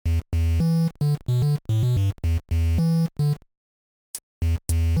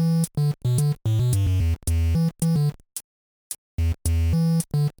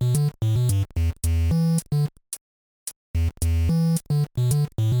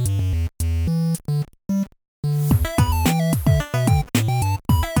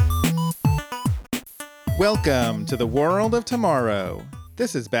Welcome to the world of tomorrow.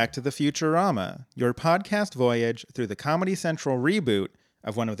 This is Back to the Futurama, your podcast voyage through the Comedy Central reboot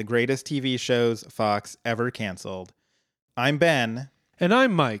of one of the greatest TV shows Fox ever canceled. I'm Ben. And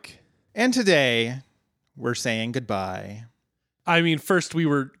I'm Mike. And today, we're saying goodbye. I mean, first we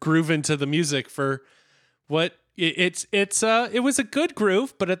were grooving to the music for what it was a good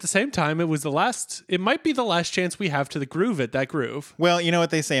groove, but at the same time, it might be the last chance we have to groove that groove. Well, you know what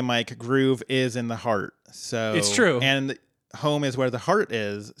they say, Mike, groove is in the heart. So it's true. And home is where the heart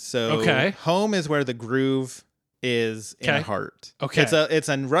is. So okay. Home is where the groove is in the heart. Okay. It's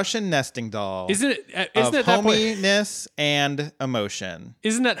a Russian nesting doll. Isn't it that hominess and emotion.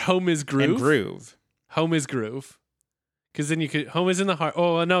 Isn't that home is groove? And groove. Home is groove. Because then home is in the heart.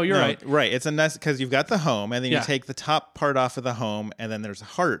 Oh, no, you're right. Right. It's a nest because you've got the home, and then you take the top part off of the home, and then there's a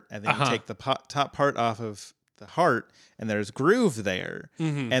heart, and then you take the top part off of the heart, and there's groove there.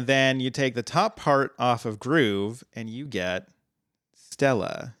 Mm-hmm. And then you take the top part off of groove, and you get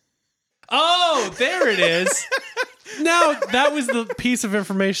Stella. Oh, there it is. Now, that was the piece of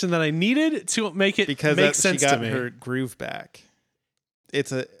information that I needed to make it make sense to me. Because she got her groove back.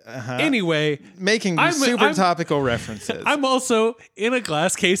 It's a anyway making topical references. I'm also in a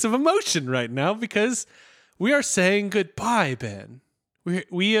glass case of emotion right now because we are saying goodbye, Ben. We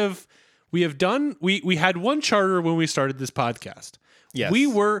had one charter when we started this podcast. Yes, we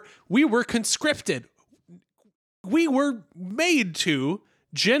were conscripted. We were made to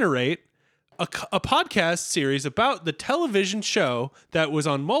generate a podcast series about the television show that was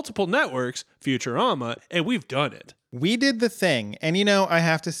on multiple networks, Futurama, and we've done it. We did the thing. And, I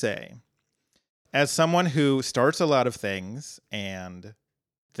have to say, as someone who starts a lot of things and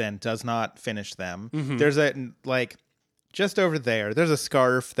then does not finish them, there's just over there's a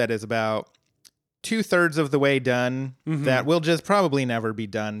scarf that is about 2/3 of the way done that will just probably never be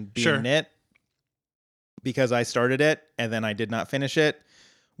done being knit because I started it and then I did not finish it.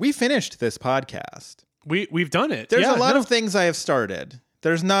 We finished this podcast. We've done it. There's a lot of things I have started.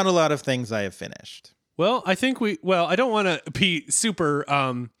 There's not a lot of things I have finished. Well, I think I don't want to be super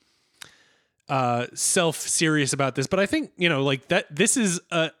self-serious about this, but I think, this is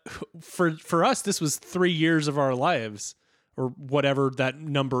for us, this was 3 years of our lives or whatever that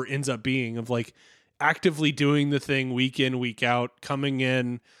number ends up being of actively doing the thing week in, week out, coming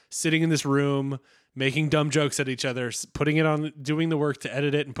in, sitting in this room, making dumb jokes at each other, putting it on, doing the work to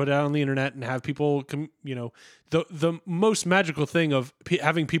edit it and put it out on the internet and have people, the most magical thing of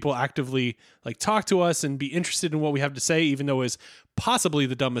having people actively talk to us and be interested in what we have to say, even though it's possibly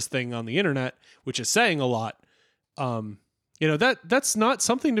the dumbest thing on the internet, which is saying a lot. That's not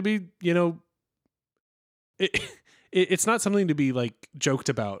something to be, it's not something to be joked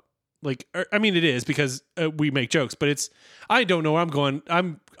about. It is because we make jokes, but I don't know where I'm going.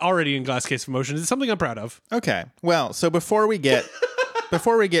 I'm already in glass case of emotions. It's something I'm proud of. Okay. Well, so before we get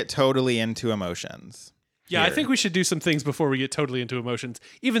totally into emotions. Yeah, I think we should do some things before we get totally into emotions,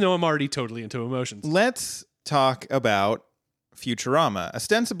 even though I'm already totally into emotions. Let's talk about Futurama,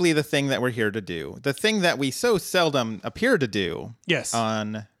 ostensibly the thing that we're here to do, the thing that we so seldom appear to do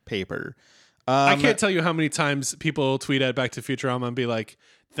on paper. I can't tell you how many times people tweet at Back to Futurama and be like,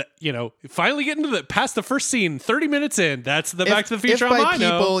 finally getting past the first scene, 30 minutes in. That's the Back to the Futurama. If by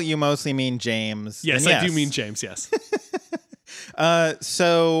people, you mostly mean James. Yes, I do mean James, yes.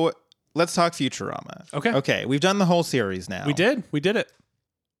 So let's talk Futurama. Okay, we've done the whole series now. We did it.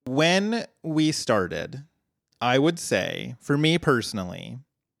 When we started, I would say, for me personally,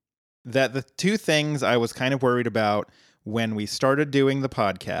 that the two things I was kind of worried about when we started doing the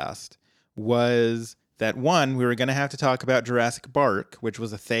podcast was that, one, we were going to have to talk about Jurassic Bark, which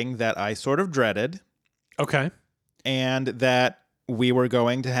was a thing that I sort of dreaded. Okay. And that we were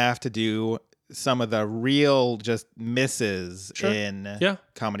going to have to do some of the real just misses in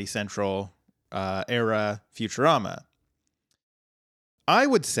Comedy Central era Futurama. I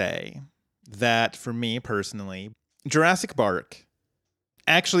would say that, for me personally, Jurassic Bark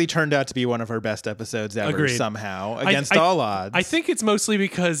actually turned out to be one of our best episodes ever. Agreed. Somehow, against all odds. I think it's mostly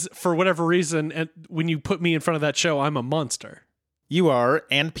because, for whatever reason, and when you put me in front of that show, I'm a monster. You are,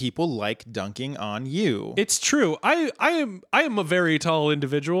 and people like dunking on you. It's true. I am a very tall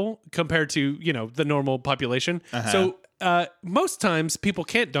individual compared to, the normal population. So most times people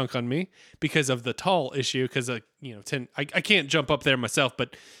can't dunk on me because of the tall issue, because I can't jump up there myself,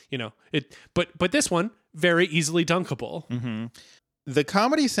 but but this one, very easily dunkable. Mm-hmm. The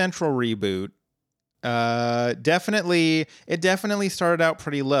Comedy Central reboot definitely started out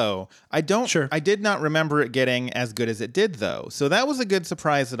pretty low. I did not remember it getting as good as it did, though. So that was a good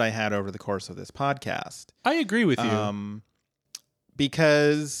surprise that I had over the course of this podcast. I agree with you.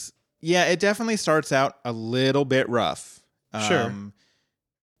 Because Yeah, it definitely starts out a little bit rough. Sure.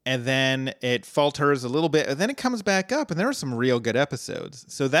 And then it falters a little bit, and then it comes back up, and there are some real good episodes.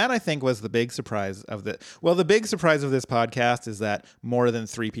 So that, I think, was the big surprise of the big surprise of this podcast is that more than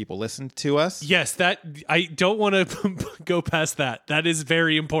 3 people listened to us. Yes, that I don't want to go past that. That is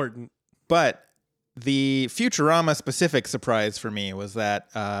very important. But the Futurama specific surprise for me was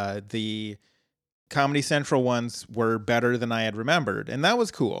that the Comedy Central ones were better than I had remembered, and that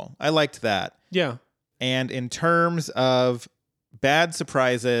was cool. I liked that. Yeah. And in terms of bad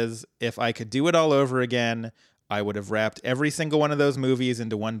surprises, if I could do it all over again, I would have wrapped every single one of those movies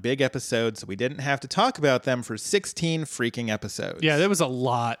into one big episode so we didn't have to talk about them for 16 freaking episodes. Yeah, that was a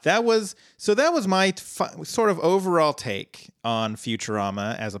lot. That was my sort of overall take on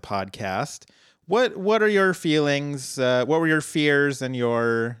Futurama as a podcast. What are your feelings? What were your fears and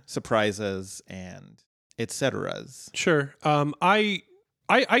your surprises and et ceteras? Sure. I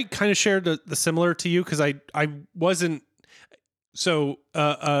kind of shared the similar to you because I wasn't. So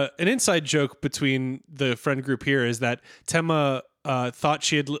an inside joke between the friend group here is that Tema thought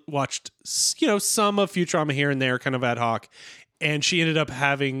she had watched some of Futurama here and there, kind of ad hoc, and she ended up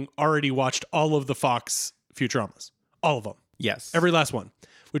having already watched all of the Fox Futuramas, all of them. Yes, every last one,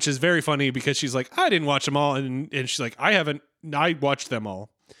 which is very funny because she's like, I didn't watch them all, and she's like, I watched them all.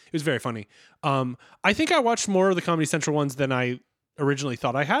 It was very funny. I think I watched more of the Comedy Central ones than I originally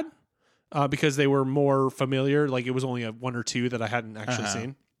thought I had. Because they were more familiar, like it was only a 1 or 2 that I hadn't actually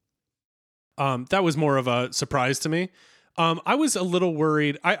seen. That was more of a surprise to me. I was a little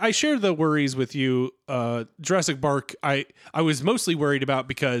worried. I shared the worries with you. Jurassic Park, I was mostly worried about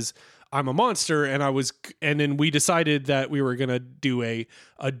because I'm a monster, and then we decided that we were gonna do a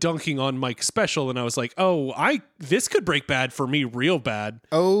dunking on Mike special, and I was like, this could break bad for me real bad.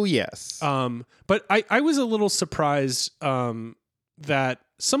 Oh yes. But I was a little surprised that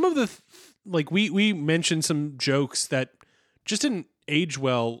some of the we mentioned some jokes that just didn't age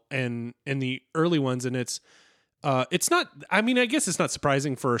well in the early ones, and it's not, I mean, I guess it's not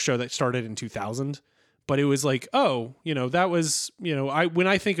surprising for a show that started in 2000, but it was like, that was, when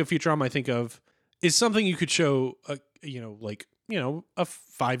I think of Futurama, I think of is something you could show a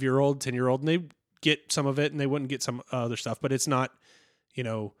 5-year-old, 10-year-old, and they get some of it and they wouldn't get some other stuff, but it's not,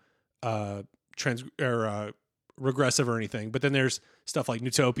 regressive or anything. But then there's stuff like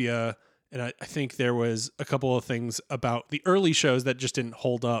Newtopia, and I think there was a couple of things about the early shows that just didn't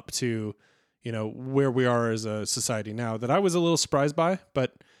hold up to, where we are as a society now that I was a little surprised by.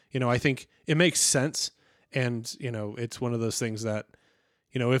 But, I think it makes sense. And, it's one of those things that,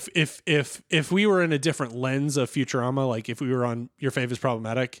 if we were in a different lens of Futurama, like if we were on Your Fave is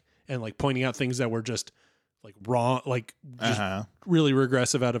Problematic and like pointing out things that were just like wrong, like just really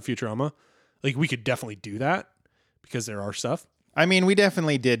regressive out of Futurama, like we could definitely do that because there are stuff. I mean, we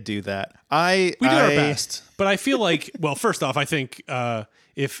definitely did do that. We did our best, but I feel like, well, first off, I think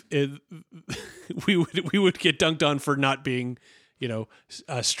if we would get dunked on for not being,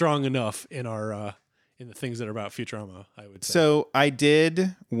 strong enough in our in the things that are about Futurama, I would say. So I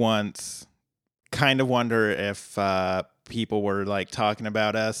did once kind of wonder if people were like talking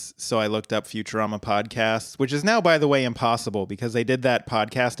about us. So I looked up Futurama podcasts, which is now, by the way, impossible because they did that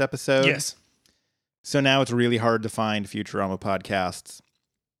podcast episode. Yes. So now it's really hard to find Futurama podcasts.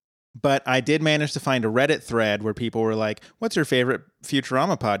 But I did manage to find a Reddit thread where people were like, what's your favorite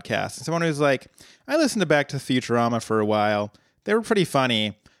Futurama podcast? And someone was like, I listened to Back to Futurama for a while. They were pretty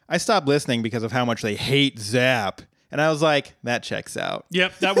funny. I stopped listening because of how much they hate Zap. And I was like, that checks out.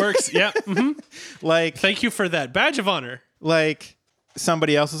 Yep, that works. Yeah. Mm-hmm. Like, thank you for that badge of honor. Like,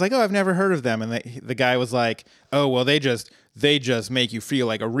 somebody else was like, oh, I've never heard of them. And the guy was like, oh, well, they just make you feel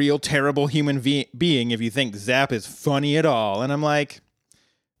like a real terrible human being if you think Zap is funny at all. And I'm like,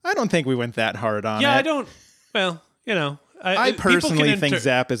 I don't think we went that hard on it. Yeah, I don't. Well, I personally think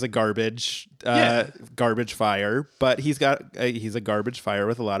Zap is a garbage fire, but he's a garbage fire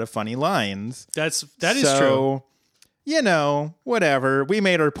with a lot of funny lines. That is true. Whatever. We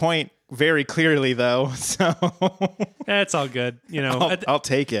made our point very clearly, though. So that's all good. I'll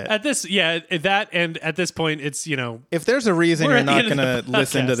take it. At this, that, and at this point, it's if there's a reason you're not going to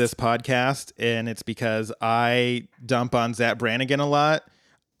listen to this podcast, and it's because I dump on Zap Brannigan a lot,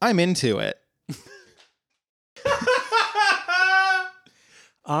 I'm into it.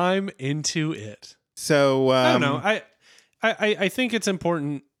 I'm into it. So I don't know. I think it's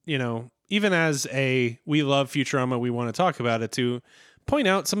important, even as we love Futurama, we want to talk about it, to point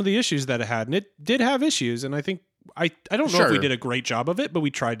out some of the issues that it had. And it did have issues. And I think, I don't know if Sure. we did a great job of it, but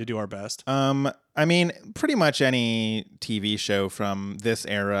we tried to do our best. I mean, pretty much any TV show from this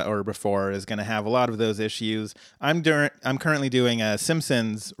era or before is going to have a lot of those issues. I'm currently doing a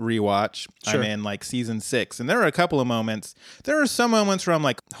Simpsons rewatch. Sure. I'm in like season 6, and there are a couple of moments. There are some moments where I'm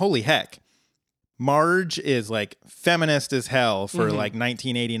like, holy heck. Marge is like feminist as hell for like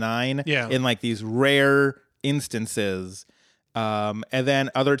 1989 Yeah. in like these rare instances. And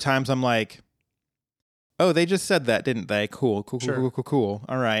then other times I'm like, oh, they just said that, didn't they? Cool. Sure. Cool.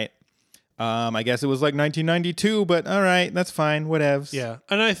 All right. I guess it was like 1992, but all right, that's fine. Whatevs. Yeah.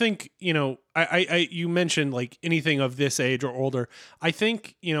 And I think, I you mentioned like anything of this age or older. I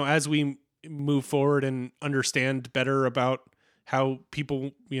think, as we move forward and understand better about how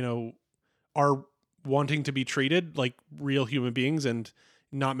people, are wanting to be treated like real human beings and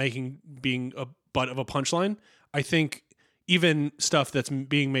not being a butt of a punchline, I think even stuff that's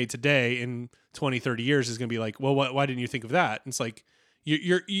being made today in 20, 30 years is going to be like, well, why didn't you think of that? And it's like,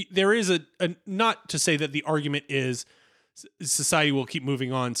 there is a not to say that the argument is society will keep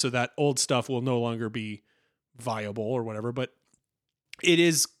moving on so that old stuff will no longer be viable or whatever, but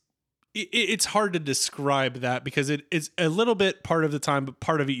it's hard to describe that because it's a little bit part of the time, but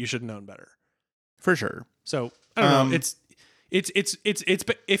part of it you should have known better. For sure. So I don't know. It's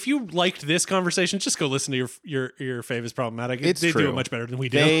if you liked this conversation, just go listen to your Fave is Problematic. It's they true. do it much better than we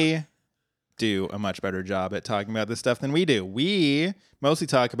do. They do a much better job at talking about this stuff than we do. We mostly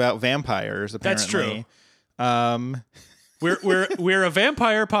talk about vampires, apparently. That's true. We're a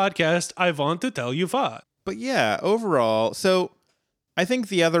vampire podcast. I want to tell you what. But yeah, overall, so I think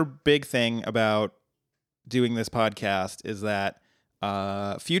the other big thing about doing this podcast is that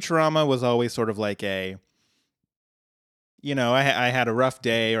Futurama was always sort of like I had a rough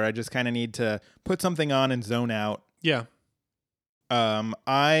day, or I just kind of need to put something on and zone out. Yeah.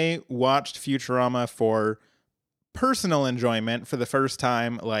 I watched Futurama for personal enjoyment for the first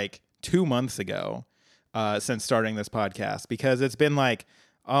time like 2 months ago, since starting this podcast, because it's been like,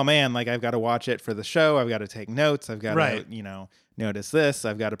 oh man, like I've got to watch it for the show. I've got to take notes. I've got to, notice this.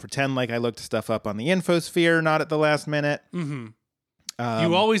 I've got to pretend like I looked stuff up on the infosphere, not at the last minute. Mm-hmm.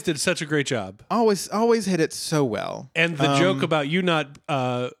 You always did such a great job. Always hit it so well. And the joke about you not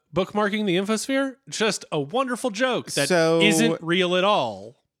bookmarking the infosphere, just a wonderful joke that isn't real at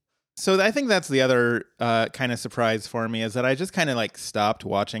all. So I think that's the other kind of surprise for me, is that I just kind of like stopped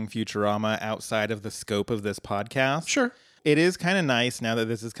watching Futurama outside of the scope of this podcast. Sure. It is kind of nice now that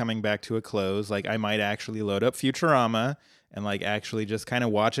this is coming back to a close. Like I might actually load up Futurama and like actually just kind of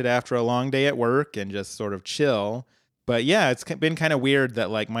watch it after a long day at work and just sort of chill. But yeah, it's been kind of weird that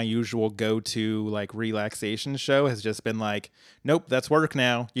like my usual go-to like relaxation show has just been like, nope, that's work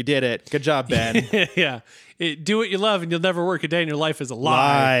now. You did it. Good job, Ben. Yeah. Do what you love and you'll never work a day in your life is a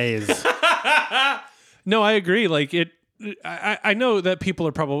lie. Lies. No, I agree. Like I know that people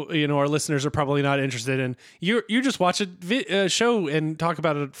are probably, our listeners are probably not interested in you just watch a show and talk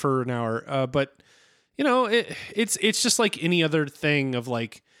about it for an hour. But it's just like any other thing of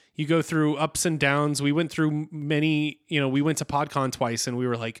like, you go through ups and downs. We went through many, we went to PodCon twice and we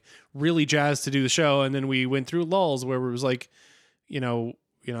were like really jazzed to do the show. And then we went through lulls where it was like, I'm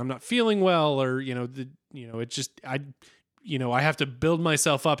not feeling well, or, it just, I have to build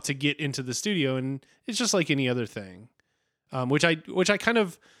myself up to get into the studio, and it's just like any other thing, which I kind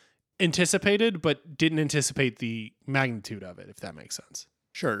of anticipated, but didn't anticipate the magnitude of it, if that makes sense.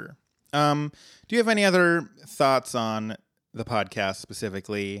 Sure. Do you have any other thoughts on the podcast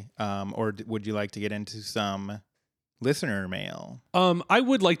specifically, or would you like to get into some listener mail? I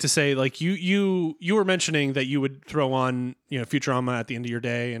would like to say, like you were mentioning that you would throw on Futurama at the end of your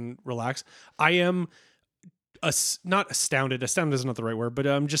day and relax. I am not astounded. Astounded is not the right word, but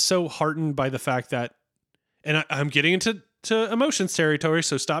I'm just so heartened by the fact that, and I'm getting into emotions territory,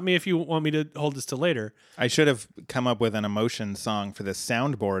 so stop me if you want me to hold this till later. I should have come up with an emotion song for this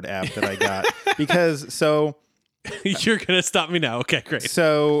soundboard app that I got because so. You're going to stop me now. Okay, great.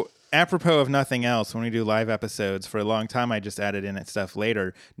 So, apropos of nothing else, when we do live episodes, for a long time, I just added in stuff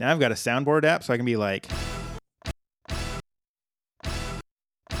later. Now I've got a soundboard app, so I can be like...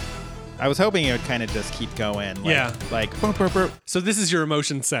 I was hoping it would kind of just keep going. Like, yeah. Like, burp, burp, burp. So this is your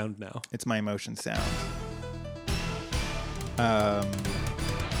emotion sound now. It's my emotion sound.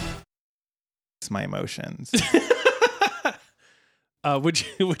 It's my emotions.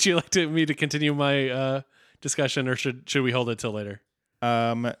 Would you like me to continue my... discussion, or should we hold it till later?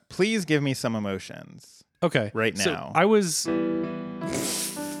 Please give me some emotions. Okay. Right now. So I was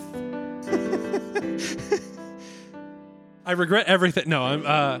I regret everything. No,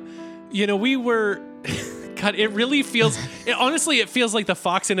 I'm we were God, it really feels. Honestly, it feels like the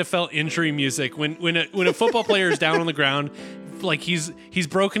Fox NFL injury music when a football player is down on the ground, like he's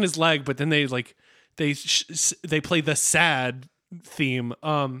broken his leg, but then they play the sad theme.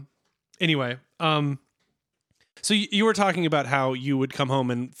 Anyway, so you were talking about how you would come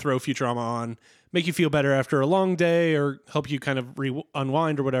home and throw Futurama on, make you feel better after a long day, or help you kind of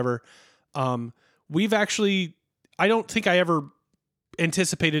unwind or whatever. We've actually, I don't think I ever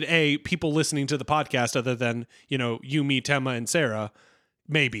anticipated people listening to the podcast other than, you, me, Temma, and Sarah,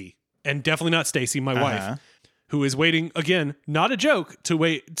 maybe, and definitely not Stacy, my wife, who is waiting, again, not a joke,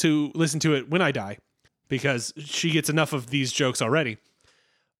 to listen to it when I die, because she gets enough of these jokes already.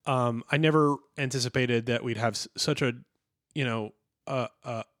 I never anticipated that we'd have such a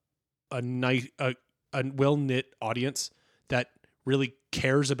nice, well-knit audience that really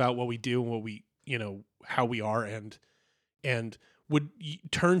cares about what we do and what we, how we are, and would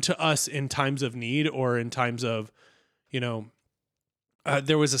turn to us in times of need or in times of,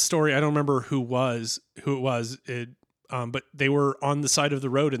 there was a story, I don't remember who it was, but they were on the side of the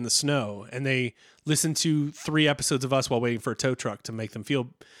road in the snow, and they listened to 3 episodes of us while waiting for a tow truck to make them feel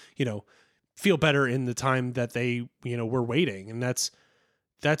better in the time that they, were waiting. And that's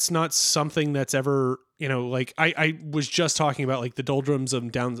not something that's ever, like I was just talking about like the doldrums of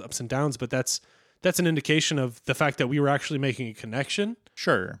ups and downs, but that's an indication of the fact that we were actually making a connection.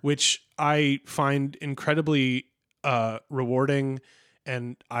 Sure. Which I find incredibly rewarding,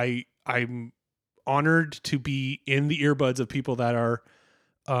 and I'm honored to be in the earbuds of people that are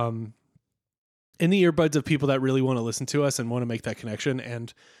really want to listen to us and want to make that connection.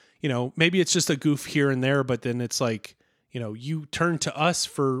 And, maybe it's just a goof here and there, but then it's like, you turn to us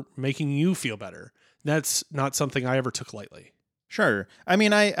for making you feel better. That's not something I ever took lightly. Sure. I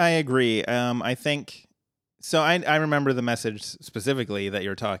mean, I agree. I think so. I remember the message specifically that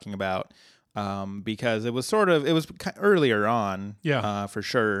you're talking about, because it was earlier on, for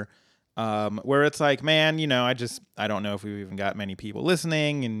sure. Where it's like, man, I don't know if we've even got many people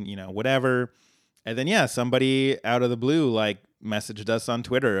listening, and whatever. And then somebody out of the blue like messaged us on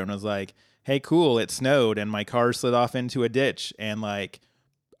Twitter and was like, "Hey, cool, it snowed and my car slid off into a ditch, and like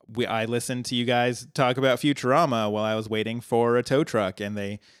I listened to you guys talk about Futurama while I was waiting for a tow truck, and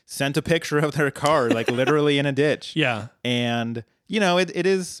they sent a picture of their car like literally in a ditch." Yeah. And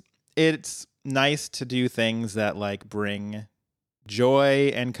it's nice to do things that like bring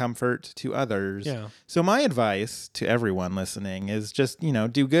joy and comfort to others. Yeah. So my advice to everyone listening is just,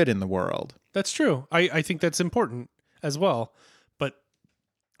 do good in the world. That's true. I think that's important as well. But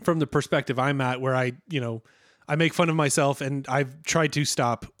from the perspective I'm at, where I make fun of myself, and I've tried to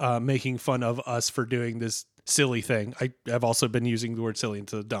stop making fun of us for doing this silly thing. I've also been using the word silly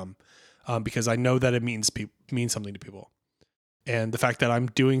instead of dumb, because I know that it means something to people. And the fact that I'm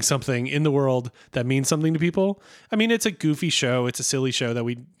doing something in the world that means something to people. I mean, it's a goofy show. It's a silly show that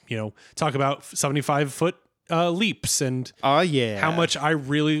we, talk about 75-foot leaps and how much I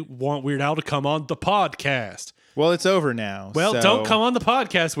really want Weird Al to come on the podcast. Well, it's over now. Well, don't come on the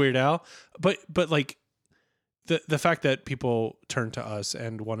podcast, Weird Al. But like the fact that people turned to us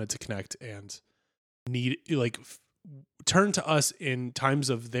and wanted to connect and turn to us in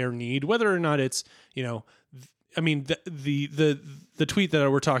times of their need, whether or not it's, I mean, the tweet that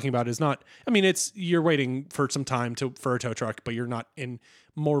we're talking about is not, I mean, it's, you're waiting for some time for a tow truck, but you're not in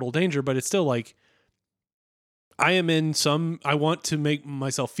mortal danger, but it's still like, I want to make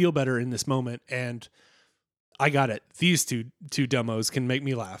myself feel better in this moment, and I got it. These two demos can make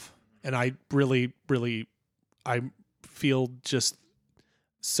me laugh. And I really, really, I feel just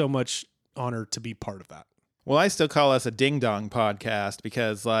so much honored to be part of that. Well, I still call us a ding dong podcast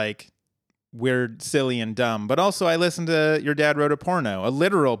because like, we're silly and dumb, but also I listened to Your Dad Wrote a Porno, a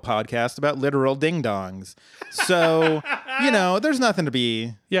literal podcast about literal ding dongs. So, there's nothing to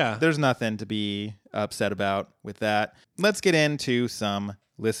be upset about with that. Let's get into some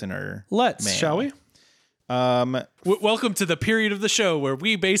listener mail. Shall we? Welcome to the period of the show where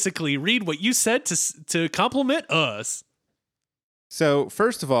we basically read what you said to compliment us. So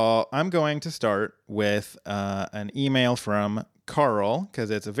first of all, I'm going to start with an email from Carl, because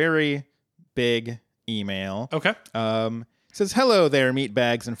it's a very big email. Okay. It says, "Hello there,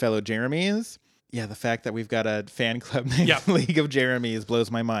 meatbags and fellow Jeremies." Yeah, the fact that we've got a fan club named League of Jeremies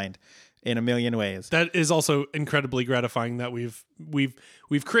blows my mind in a million ways. That is also incredibly gratifying that we've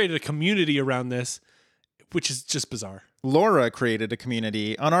created a community around this, which is just bizarre. Laura created a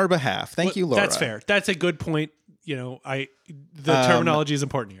community on our behalf. Thank you, Laura. That's fair. That's a good point. The terminology is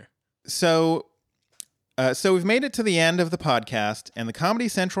important here. So So we've made it to the end of the podcast and the Comedy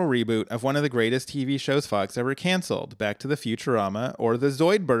Central reboot of one of the greatest TV shows Fox ever canceled, Back to the Futurama, or the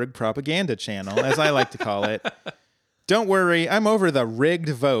Zoidberg Propaganda Channel, as I like to call it. Don't worry, I'm over the rigged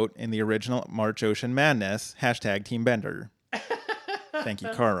vote in the original March Ocean Madness, # Team Bender. Thank you,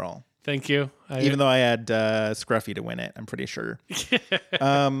 Carl. Thank you. Even though I had Scruffy to win it, I'm pretty sure.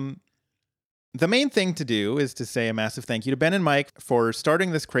 The main thing to do is to say a massive thank you to Ben and Mike for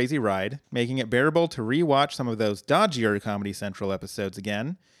starting this crazy ride, making it bearable to rewatch some of those dodgier Comedy Central episodes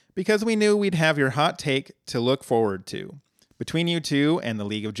again, because we knew we'd have your hot take to look forward to. Between you two and the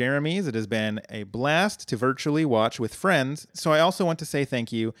League of Jeremies, it has been a blast to virtually watch with friends, so I also want to say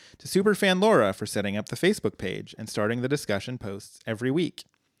thank you to Superfan Laura for setting up the Facebook page and starting the discussion posts every week.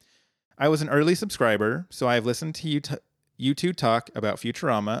 I was an early subscriber, so I've listened to you two talk about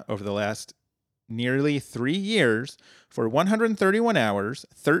Futurama over the last nearly 3 years for 131 hours,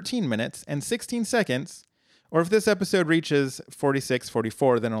 13 minutes, and 16 seconds. Or if this episode reaches 46,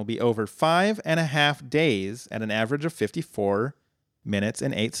 44, then it'll be over 5.5 days at an average of 54 minutes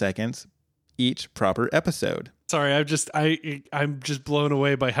and 8 seconds each proper episode. Sorry, I'm just blown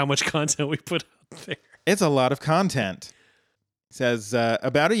away by how much content we put out there. It's a lot of content. It says,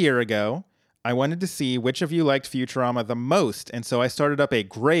 about a year ago, I wanted to see which of you liked Futurama the most, and so I started up a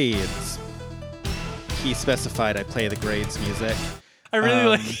grades. He specified I play the grades music. I really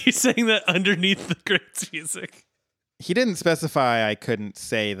like you saying that underneath the grades music. He didn't specify I couldn't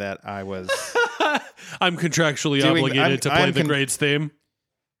say that I was... I'm contractually obligated to play the grades theme.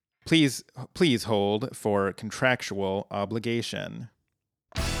 Please hold for contractual obligation.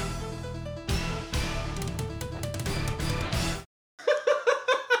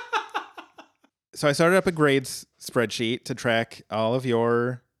 So I started up a grades spreadsheet to track all of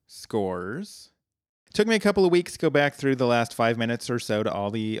your scores. It took me a couple of weeks to go back through the last 5 minutes or so to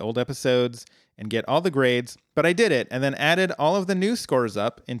all the old episodes and get all the grades, but I did it and then added all of the new scores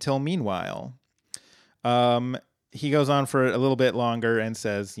up until meanwhile. He goes on for a little bit longer and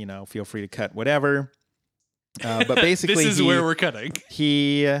says, feel free to cut whatever. But basically, this is where we're cutting.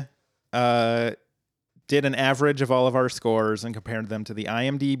 He did an average of all of our scores and compared them to the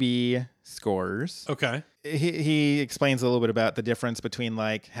IMDb scores. Okay. He explains a little bit about the difference between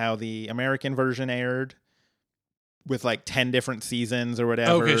like how the American version aired with like 10 different seasons or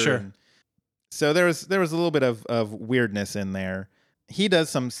whatever. Okay, sure. And so there was a little bit of weirdness in there. He does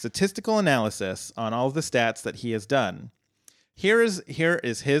some statistical analysis on all of the stats that he has done. Here is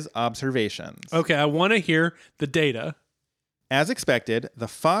his observations. Okay, I want to hear the data. As expected, the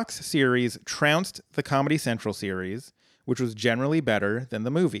Fox series trounced the Comedy Central series, which was generally better than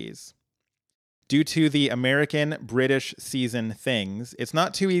the movies. Due to the American-British season things, it's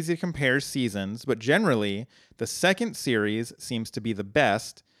not too easy to compare seasons, but generally, the second series seems to be the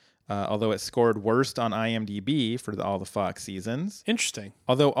best, although it scored worst on IMDb for all the Fox seasons. Interesting.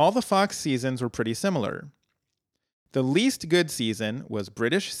 Although all the Fox seasons were pretty similar. The least good season was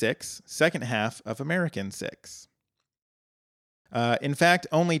British 6, second half of American 6. In fact,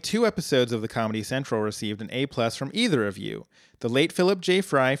 only 2 episodes of the Comedy Central received an A+ from either of you. The Late Philip J.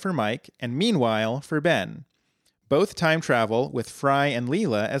 Fry for Mike, and Meanwhile for Ben. Both time travel with Fry and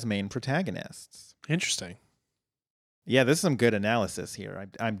Leela as main protagonists. Interesting. Yeah, this is some good analysis here.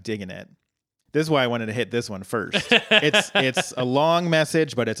 I'm digging it. This is why I wanted to hit this one first. It's a long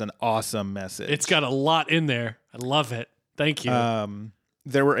message, but it's an awesome message. It's got a lot in there. I love it. Thank you.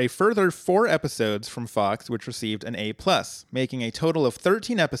 There were a further 4 episodes from Fox which received an A+, making a total of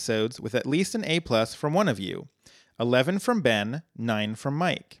 13 episodes with at least an A+ from one of you. 11 from Ben, 9 from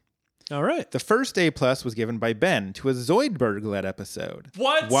Mike. All right. The first A+ was given by Ben to a Zoidberg-led episode.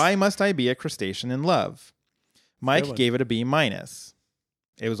 What? Why Must I Be a Crustacean in Love? Mike gave it a B-.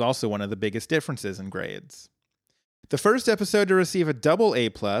 It was also one of the biggest differences in grades. The first episode to receive a double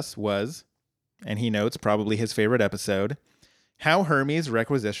A+ was, and he notes probably his favorite episode, How Hermes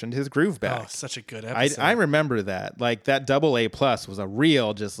Requisitioned His Groove Back. Oh, such a good episode. I remember that. Like, that double A+ was a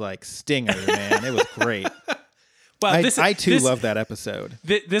real just like stinger, man. It was great. Wow, I too love that episode.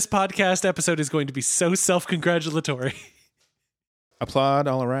 This podcast episode is going to be so self-congratulatory. Applaud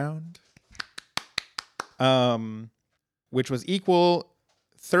all around. Which was equal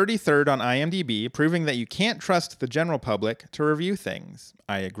 33rd on IMDb, proving that you can't trust the general public to review things.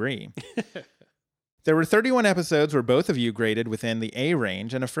 I agree. There were 31 episodes where both of you graded within the A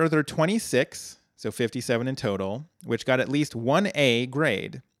range, and a further 26, so 57 in total, which got at least one A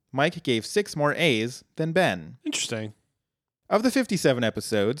grade. Mike gave 6 more A's than Ben. Interesting. Of the 57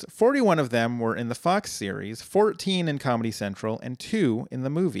 episodes, 41 of them were in the Fox series, 14 in Comedy Central, and 2 in the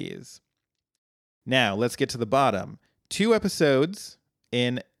movies. Now, let's get to the bottom. 2 episodes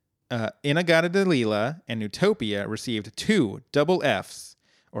in Inagata and Newtopia received 2 double Fs,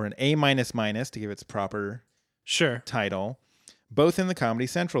 or an A to give its proper title, both in the Comedy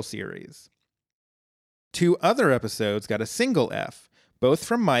Central series. 2 other episodes got a single F, both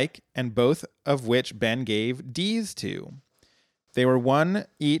from Mike, and both of which Ben gave Ds to. They were 1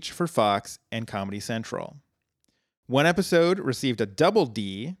 each for Fox and Comedy Central. 1 episode received a double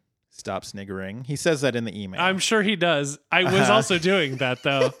D. Stop sniggering. He says that in the email. I'm sure he does. I was also doing that,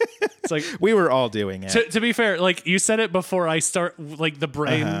 though. It's like we were all doing it. To be fair, like you said it before I start, like the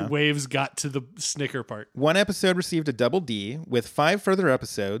brain waves got to the snicker part. 1 episode received a double D, with 5 further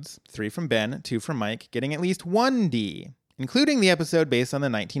episodes, 3 from Ben, 2 from Mike, getting at least 1 D, including the episode based on the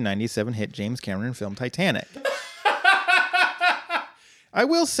 1997 hit James Cameron film Titanic. I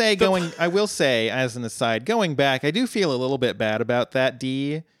will say, as an aside, going back, I do feel a little bit bad about that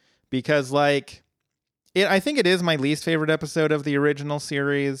D, because I think it is my least favorite episode of the original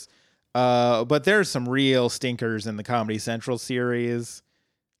series. But there's some real stinkers in the Comedy Central series.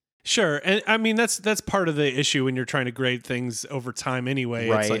 Sure. And I mean, that's part of the issue when you're trying to grade things over time anyway.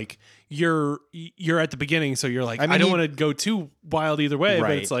 Right. It's like you're at the beginning, so you're like, I don't want to go too wild either way,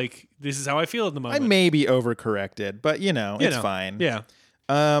 but it's like, this is how I feel at the moment. I may be overcorrected, but it's fine. Yeah.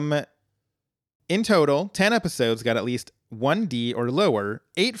 In total, 10 episodes got at least 1 D or lower,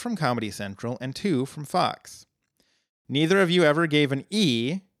 8 from Comedy Central and 2 from Fox. Neither of you ever gave an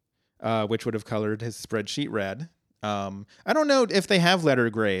E, which would have colored his spreadsheet red. I don't know if they have letter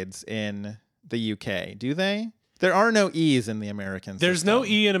grades in the UK. Do they? There are no E's in the American system. There's no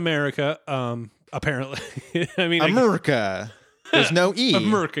E in America, apparently. I mean, America. There's no E.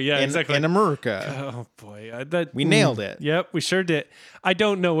 America, yeah, exactly. In America. Oh, boy. We nailed it. Yep, we sure did. I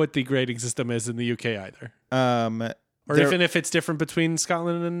don't know what the grading system is in the UK either. Or even if it's different between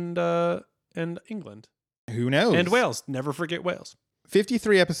Scotland and England. Who knows? And Wales. Never forget Wales.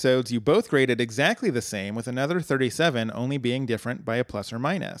 53 episodes, you both graded exactly the same, with another 37 only being different by a plus or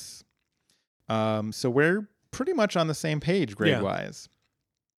minus. So we're pretty much on the same page grade-wise.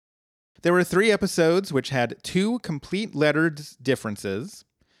 There were 3 episodes which had 2 complete lettered differences.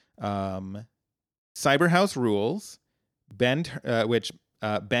 Cyberhouse Rules, Ben A+,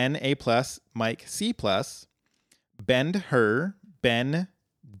 Mike C+, Bend Her, Ben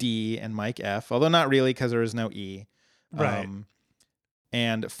D, and Mike F, although not really because there is no E. Right.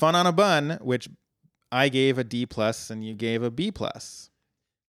 And Fun on a Bun, which I gave a D+, and you gave a B+.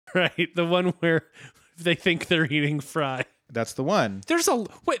 Right, the one where they think they're eating fry. That's the one. There's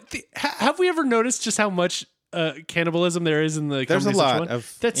have we ever noticed just how much cannibalism there is in the There's a lot one?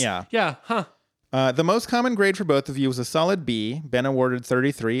 The most common grade for both of you was a solid B. Ben awarded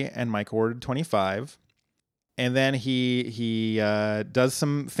 33 and Mike awarded 25. And then he does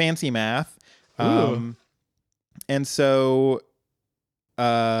some fancy math. And so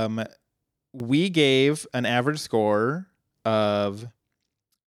we gave an average score of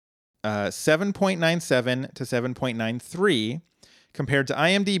 7.97 to 7.93 compared to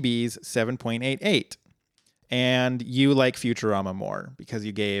IMDb's 7.88. And you like Futurama more because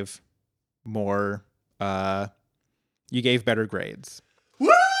you gave more, you gave better grades. Woo!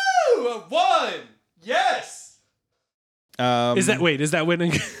 A 1! Yes! Is that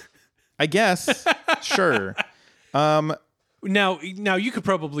winning? I guess. Sure. Now you could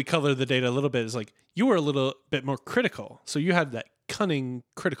probably color the data a little bit. It's like you were a little bit more critical. So you had that cunning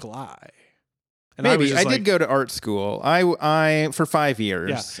critical eye. And maybe I did go to art school. I for 5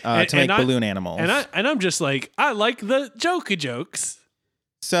 years to make balloon animals. And I'm just like, I like the jokes.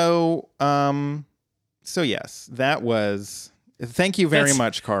 So yes, that was. Thank you very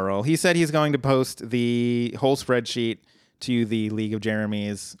much, Carl. He said he's going to post the whole spreadsheet to the League of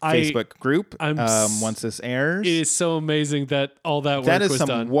Jeremy's Facebook group once this airs. It is so amazing that all that work was done. That is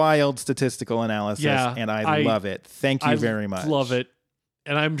some wild statistical analysis, and I love it. Thank you very much. I love it.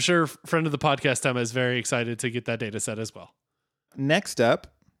 And I'm sure friend of the podcast, Emma, is very excited to get that data set as well. Next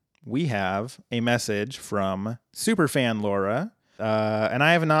up, we have a message from superfan Laura. And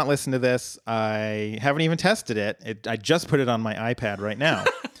I have not listened to this. I haven't even tested it. I just put it on my iPad right now.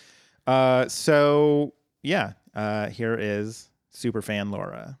 Here is superfan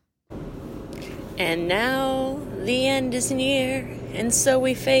Laura. And now the end is near, and so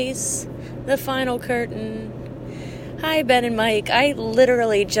we face the final curtain. Hi, Ben and Mike. I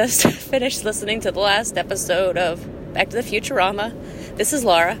literally just finished listening to the last episode of Back to the Futurama. This is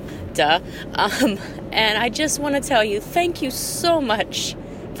Laura. Duh. And I just want to tell you, thank you so much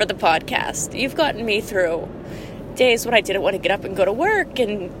for the podcast. You've gotten me through days when I didn't want to get up and go to work,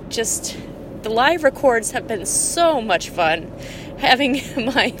 and just the live records have been so much fun. Having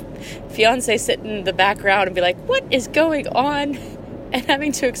my fiance sit in the background and be like, what is going on? and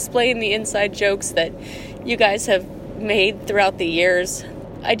having to explain the inside jokes that you guys have made throughout the years.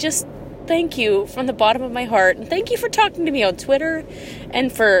 I just thank you from the bottom of my heart, and thank you for talking to me on Twitter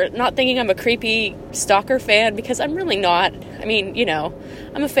and for not thinking I'm a creepy stalker fan, because I'm really not. I mean, you know,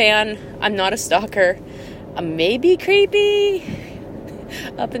 I'm a fan. I'm not a stalker. I'm maybe creepy,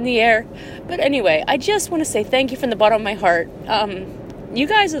 up in the air. But anyway, I just want to say thank you from the bottom of my heart. You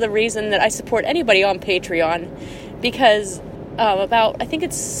guys are the reason that I support anybody on Patreon, because I think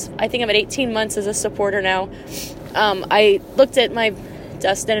I'm at 18 months as a supporter now. I looked at my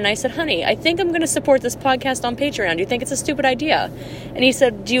Dustin and I said, honey, I think I'm going to support this podcast on Patreon. Do you think it's a stupid idea? And he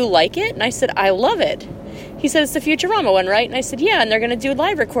said, do you like it? And I said, I love it. He said, it's the Futurama one, right? And I said, yeah, and they're going to do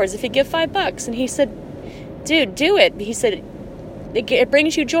live records if you give $5. And he said, dude, do it. He said, it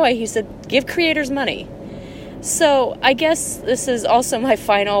brings you joy. He said, give creators money. So I guess this is also my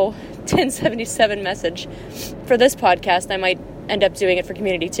final 1077 message for this podcast. I might end up doing it for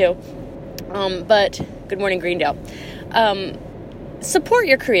community too. But good morning, Greendale. Support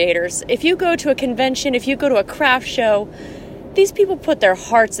your creators. If you go to a convention, if you go to a craft show, these people put their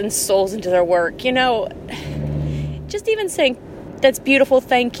hearts and souls into their work. You know, just even saying, that's beautiful,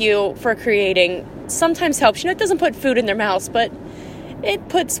 thank you for creating, sometimes helps. You know, it doesn't put food in their mouths, but it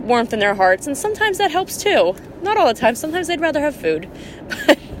puts warmth in their hearts, and sometimes that helps too. Not all the time. Sometimes they'd rather have food.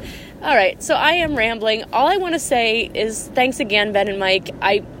 But, all right, so I am rambling. All I want to say is thanks again, Ben and Mike.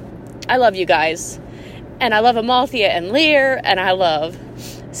 I love you guys. And I love Amalthea and Lear, and I love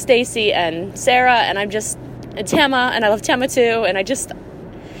Stacy and Sarah, and and Tema, and I love Tema too, and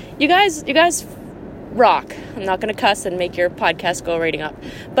you guys rock. I'm not going to cuss and make your podcast go rating up.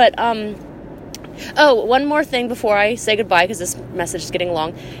 But, one more thing before I say goodbye, because this message is getting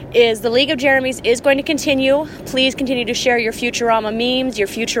long, is the League of Jeremys is going to continue. Please continue to share your Futurama memes, your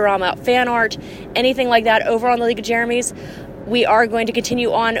Futurama fan art, anything like that over on the League of Jeremys. We are going to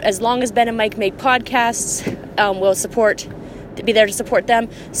continue on as long as Ben and Mike make podcasts. We'll be there to support them.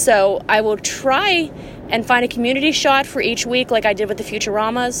 So I will try and find a community shot for each week, like I did with the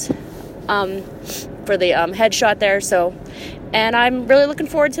Futuramas, for the headshot there. So, and I'm really looking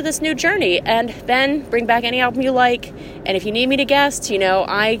forward to this new journey. And Ben, bring back any album you like. And if you need me to guest, you know,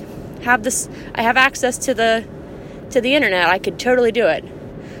 I have access to the internet. I could totally do it.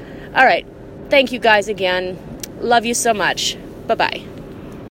 All right. Thank you guys again. Love you so much. Bye-bye.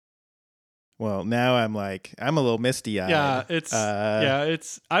 Well, now I'm a little misty-eyed. Yeah,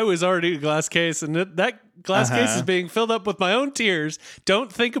 I was already a glass case, and that glass case is being filled up with my own tears.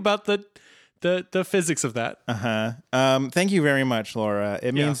 Don't think about the physics of that. Thank you very much, Laura.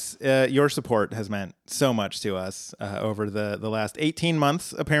 It means your support has meant so much to us over the last 18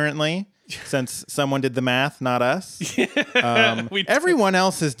 months, apparently, since someone did the math, not us. Everyone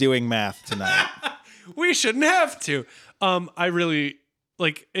else is doing math tonight. We shouldn't have to. I really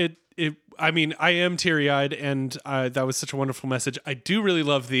like it. I mean, I am teary-eyed, and that was such a wonderful message. I do really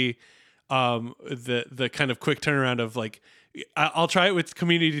love the kind of quick turnaround of like, I'll try it with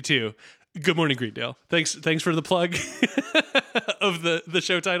community too. Good morning, Greendale. Thanks for the plug of the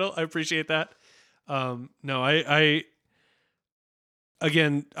show title. I appreciate that. No, I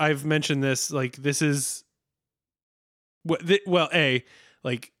again, I've mentioned this. Like, this is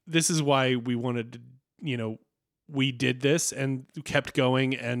this is why we wanted to, you know, we did this and kept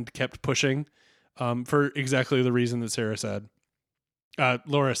going and kept pushing, for exactly the reason that Sarah said.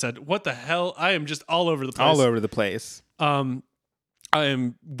 Laura said, "What the hell? I am just all over the place." All over the place. I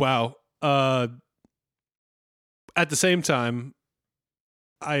am wow. At the same time,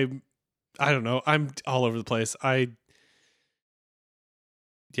 I don't know. I'm all over the place. I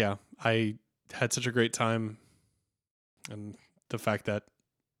had such a great time, and the fact that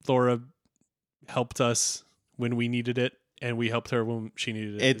Laura helped us when we needed it, and we helped her when she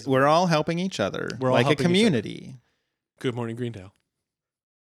needed it. We're all helping each other. We're all like a community. Good morning, Greendale.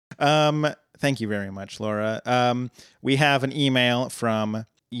 Thank you very much, Laura. We have an email from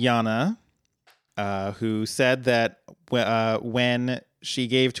Yana, who said that when she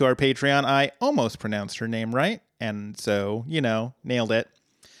gave to our Patreon, I almost pronounced her name right, and so, you know, nailed it.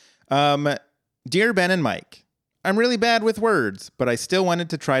 Dear Ben and Mike, I'm really bad with words, but I still wanted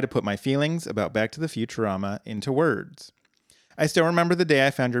to try to put my feelings about Back to the Futurama into words. I still remember the day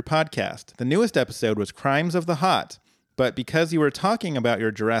I found your podcast. The newest episode was Crimes of the Hot, but because you were talking about your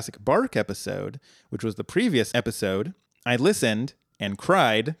Jurassic Bark episode, which was the previous episode, I listened and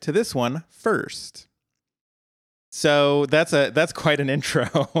cried to this one first. So that's quite an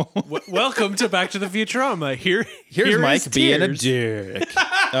intro. Welcome to Back to the Futurama. Here's Mike being a dick.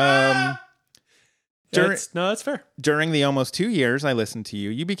 That's fair. During the almost 2 years I listened to you,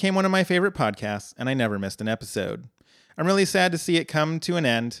 you became one of my favorite podcasts, and I never missed an episode. I'm really sad to see it come to an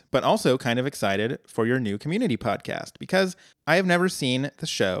end, but also kind of excited for your new community podcast because I have never seen the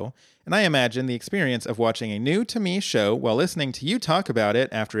show, and I imagine the experience of watching a new to me show while listening to you talk about it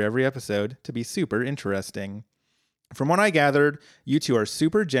after every episode to be super interesting. From what I gathered, you two are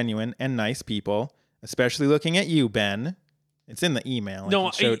super genuine and nice people, especially looking at you, Ben. It's in the email.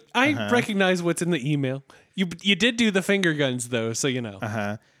 No, I recognize what's in the email. You did do the finger guns, though, so you know.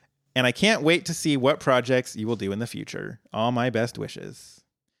 Uh-huh. And I can't wait to see what projects you will do in the future. All my best wishes.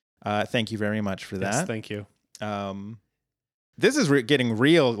 Thank you very much for that. Yes, thank you. This is getting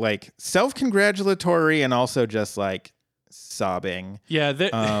real, like, self-congratulatory and also just, like, sobbing. Yeah,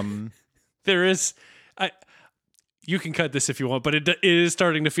 there is... You can cut this if you want, but it is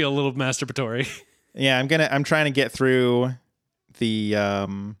starting to feel a little masturbatory. Yeah, I'm trying to get through the...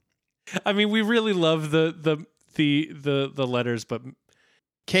 I mean, we really love the letters, but...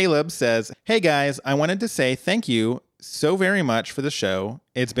 Caleb says, "Hey guys, I wanted to say thank you so very much for the show.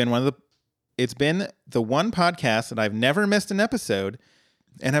 It's been the one podcast that I've never missed an episode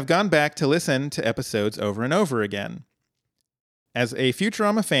and have gone back to listen to episodes over and over again. As a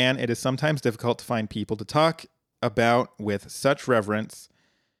Futurama fan, it is sometimes difficult to find people to talk about with such reverence,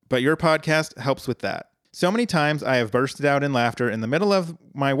 but your podcast helps with that. So many times I have bursted out in laughter in the middle of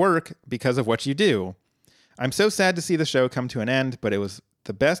my work because of what you do. I'm so sad to see the show come to an end, but it was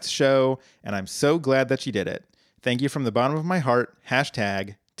the best show, and I'm so glad that you did it. Thank you from the bottom of my heart.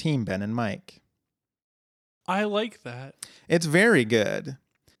 # Team Ben and Mike." I like that. It's very good.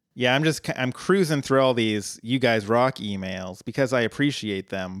 Yeah, I'm cruising through all these "you guys rock" emails because I appreciate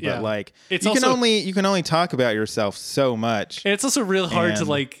them. But like, you can only talk about yourself so much. And it's also real hard to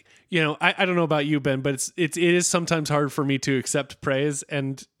like. You know, I don't know about you, Ben, but it is sometimes hard for me to accept praise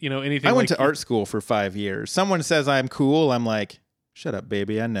and anything. I went to art school for 5 years. Someone says I'm cool, I'm like, shut up,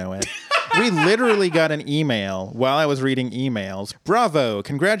 baby, I know it. We literally got an email while I was reading emails. "Bravo!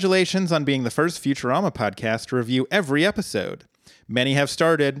 Congratulations on being the first Futurama podcast to review every episode. Many have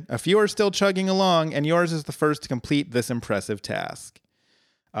started, a few are still chugging along, and yours is the first to complete this impressive task."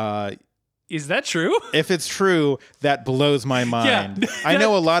 Is that true? If it's true, that blows my mind. Yeah, I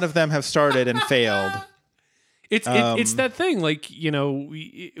know a lot of them have started and failed. It's that thing, like,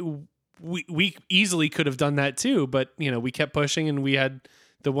 we easily could have done that too, but we kept pushing and we had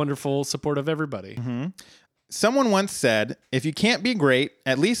the wonderful support of everybody. Mm-hmm. Someone once said, "If you can't be great,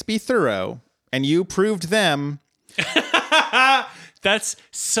 at least be thorough," and you proved them. That's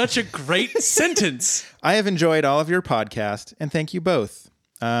such a great sentence. "I have enjoyed all of your podcast, and thank you both."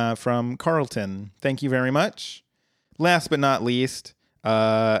 From Carlton. Thank you very much. Last but not least,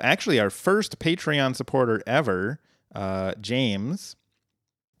 actually our first Patreon supporter ever, James.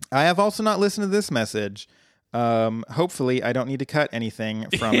 "I have also not listened to this message. Hopefully I don't need to cut anything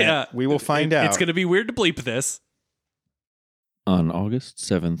from it. We will find out." It's going to be weird to bleep this. On August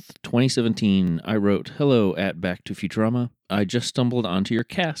 7th, 2017, I wrote, "Hello at Back to Futurama. I just stumbled onto your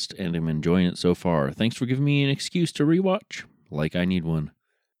cast and am enjoying it so far. Thanks for giving me an excuse to rewatch. Like I need one.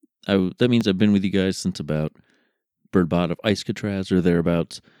 That means I've been with you guys since about Birdbot of Icecatraz or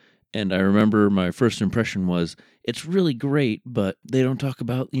thereabouts, and I remember my first impression was, it's really great, but they don't talk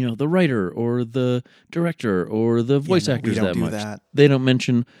about, the writer or the director or the voice actors that much. They don't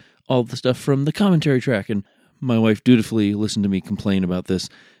mention all the stuff from the commentary track, and my wife dutifully listened to me complain about this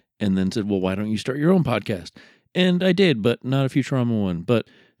and then said, well, why don't you start your own podcast? And I did, but not a Futurama one. But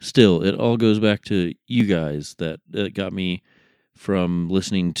still, it all goes back to you guys that got me from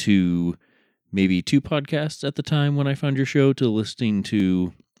listening to maybe 2 podcasts at the time when I found your show to listening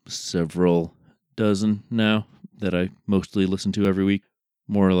to several dozen now that I mostly listen to every week,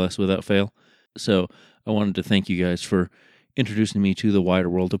 more or less without fail. So I wanted to thank you guys for introducing me to the wider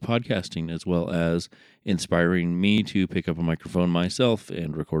world of podcasting, as well as inspiring me to pick up a microphone myself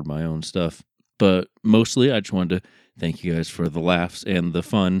and record my own stuff. But mostly, I just wanted to thank you guys for the laughs and the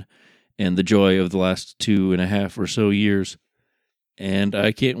fun and the joy of the last 2.5 or so years. And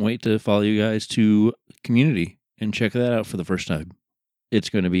I can't wait to follow you guys to Community and check that out for the first time. It's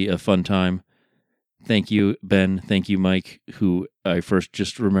going to be a fun time. Thank you, Ben. Thank you, Mike, who I first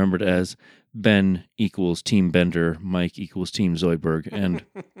just remembered as Ben equals Team Bender, Mike equals Team Zoidberg. And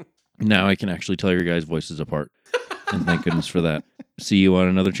now I can actually tell your guys' voices apart. And thank goodness for that. See you on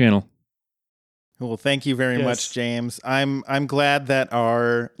another channel. Well, thank you very much, James. I'm glad that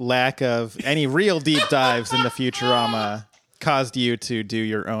our lack of any real deep dives into Futurama caused you to do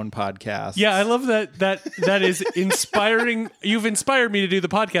your own podcast. Yeah, I love that. That is inspiring. You've inspired me to do the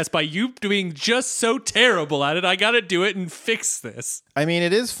podcast by you being just so terrible at it. I got to do it and fix this. I mean,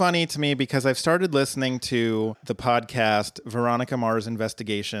 it is funny to me because I've started listening to the podcast Veronica Mars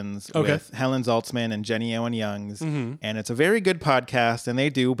Investigations with Helen Zaltzman and Jenny Owen Youngs. And it's a very good podcast, and they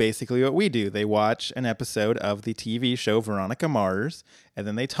do basically what we do. They watch an episode of the TV show Veronica Mars, and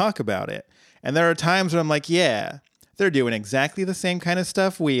then they talk about it. And there are times where I'm like, yeah, they're doing exactly the same kind of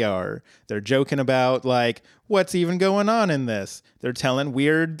stuff we are. They're joking about, like, what's even going on in this? They're telling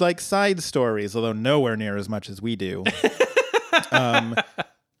weird, like, side stories, although nowhere near as much as we do. And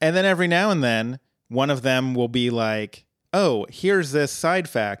then every now and then, one of them will be like, oh, here's this side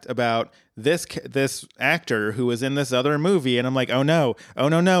fact about this actor who was in this other movie. And I'm like, oh, no,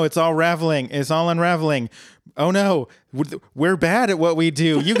 it's all unraveling. Oh, no, we're bad at what we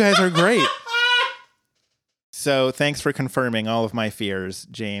do. You guys are great. So thanks for confirming all of my fears,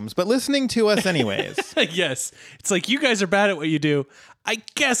 James, but listening to us anyways. Yes. It's like, you guys are bad at what you do. I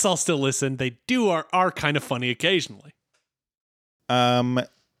guess I'll still listen. They are kind of funny occasionally. That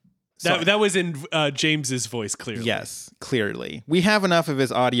was in James's voice, clearly. Yes, clearly. We have enough of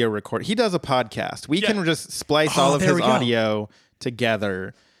his audio record. He does a podcast. We can just splice all of his audio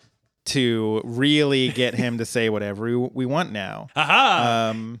together to really get him to say whatever we want now.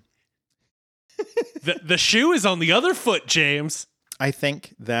 Aha! The shoe is on the other foot, James. I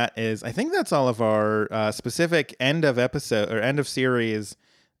think that's all of our specific end of episode or end of series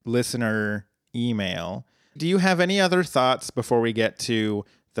listener email. Do you have any other thoughts before we get to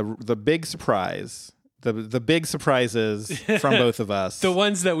the big surprise? The big surprises from both of us. The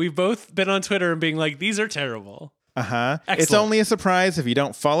ones that we've both been on Twitter and being like, these are terrible. It's only a surprise if you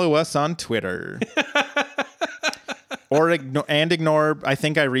don't follow us on Twitter. Or ignore, I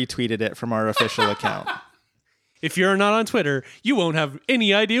think I retweeted it from our official account. If you're not on Twitter, you won't have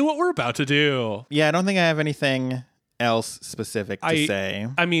any idea what we're about to do. Yeah, I don't think I have anything else specific to say.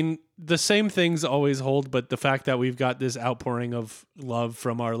 I mean, the same things always hold, but the fact that we've got this outpouring of love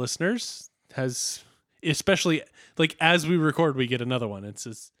from our listeners has, especially, like, as we record, we get another one. It's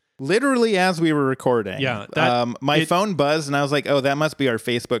just... Literally as we were recording. Yeah. My phone buzzed and I was like, oh, that must be our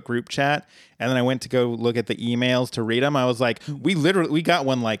Facebook group chat. And then I went to go look at the emails to read them. I was like, we got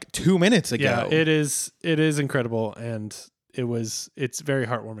one like 2 minutes ago. Yeah, it is incredible. And it's very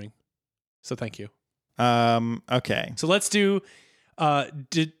heartwarming. So thank you. Okay. So let's do,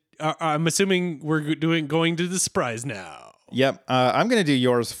 I'm assuming we're going to the surprise now. Yep. I'm going to do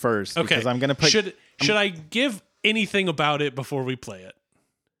yours first. Okay. Because I'm going to put... Should I give anything about it before we play it?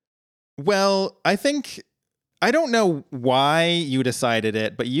 Well, I don't know why you decided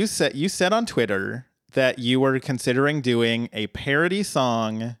it, but you said on Twitter that you were considering doing a parody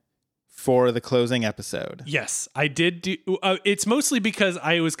song for the closing episode. Yes, I did do. It's mostly because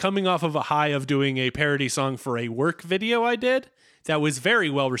I was coming off of a high of doing a parody song for a work video I did that was very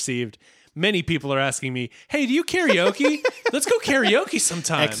well received. Many people are asking me, "Hey, do you karaoke? Let's go karaoke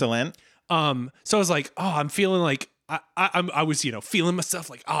sometime." Excellent. So I was like, "Oh, I'm feeling like." I was, feeling myself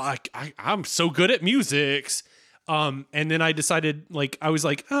like, oh, I'm so good at musics. And then I decided, like, I was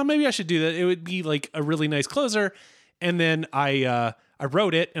like, oh, maybe I should do that. It would be like a really nice closer. And then I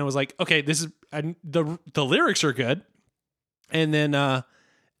wrote it and I was like, okay, this is, the lyrics are good. And then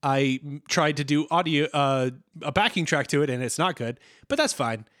I tried to do audio, a backing track to it, and it's not good, but that's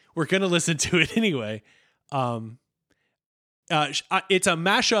fine. We're going to listen to it anyway. It's a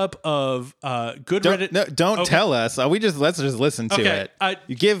mashup of good Reddit. No, don't tell us. Let's just listen to it.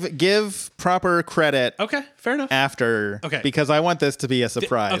 You give proper credit. Okay, fair enough. After, okay, because I want this to be a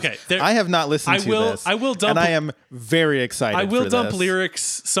surprise. I have not listened to this. I will dump, and I am very excited. I will for dump this.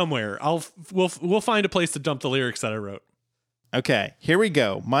 lyrics somewhere. We'll find a place to dump the lyrics that I wrote. Okay, here we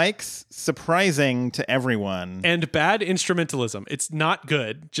go. Mike's surprising to everyone and bad instrumentalism. It's not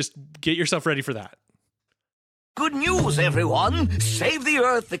good. Just get yourself ready for that. Good news, everyone! Save the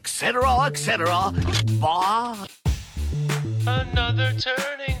Earth, etc., etc. Bah! Another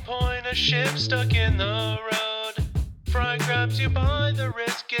turning point, a ship stuck in the road. Fry grabs you by the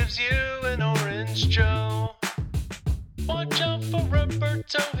wrist, gives you an orange Joe. Watch out for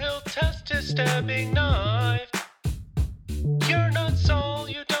Roberto, he'll test his stabbing knife. You're not Saul,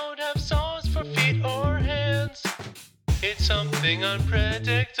 you don't have saws for feet or hands. It's something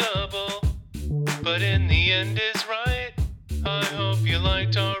unpredictable, but in the end is right. I hope you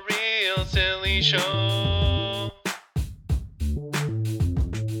liked our real silly show.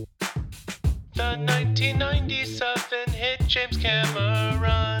 The 1997 hit James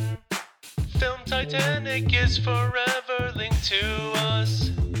Cameron film Titanic is forever linked to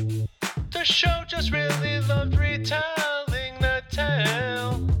us. The show just really loved retelling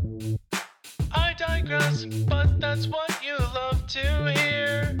tale. I digress, but that's what you love to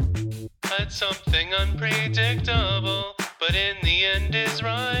hear. It's something unpredictable, but in the end is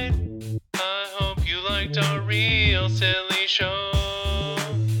right. I hope you liked our real silly show.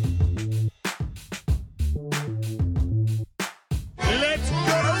 Let's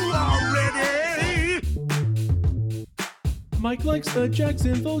go already! Mike likes the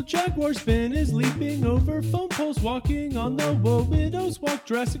Jacksonville Jaguars. Ben is leaping over phone poles, walking on the Widows Walk.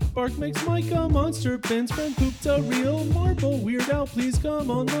 Jurassic Park makes Mike a monster. Ben's friend pooped a real marble. Weird Al, please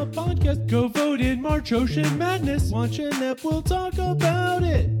come on the podcast. Go vote in March Ocean Madness. Watch an ep, we'll talk about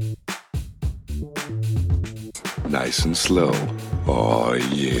it. Nice and slow. Oh,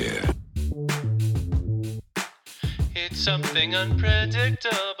 yeah. It's something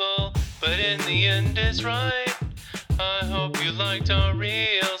unpredictable, but in the end is right. I hope you liked our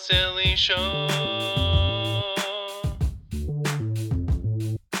real silly show.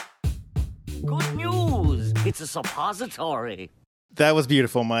 Good news! It's a suppository. That was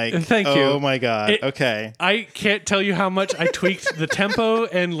beautiful, Mike. Thank you. Oh my God. It- Okay. I can't tell you how much I tweaked the tempo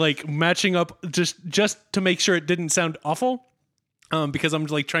and like matching up just to make sure it didn't sound awful. Because I'm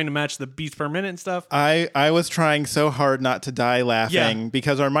like trying to match the beats per minute and stuff. I was trying so hard not to die laughing Yeah.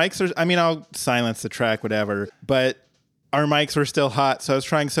 because our mics are, I mean, I'll silence the track, whatever, but our mics were still hot. So I was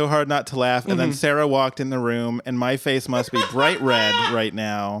trying so hard not to laugh. And then Sarah walked in the room and my face must be bright red right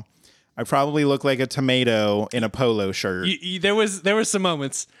now. I probably look like a tomato in a polo shirt. There was some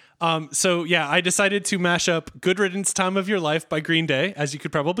moments. So yeah, I decided to mash up "Good Riddance, Time of Your Life" by Green Day, as you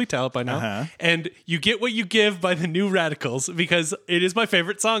could probably tell by now, and "You Get What You Give" by the New Radicals, because it is my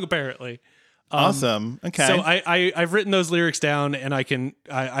favorite song apparently. Awesome. Okay. So I've written those lyrics down, and I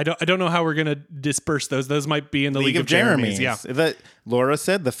don't know how we're gonna disperse those. Those might be in the League of Jeremies. Yeah. That Laura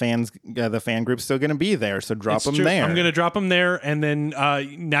said the fan group's still going to be there, so drop It's them true. there. I'm gonna drop them there, and then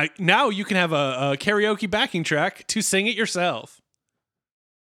now you can have a karaoke backing track to sing it yourself.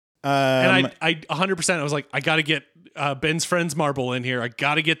 And I 100%, I was like, I got to get Ben's Friends Marble in here. I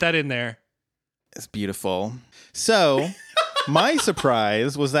got to get that in there. It's beautiful. So my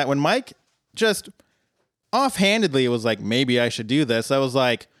surprise was that when Mike just offhandedly was like, maybe I should do this, I was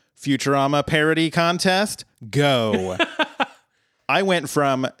like, Futurama parody contest, go. I went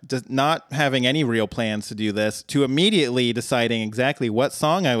from not having any real plans to do this to immediately deciding exactly what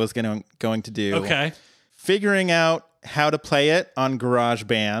song I was going to do. Okay. Figuring out how to play it on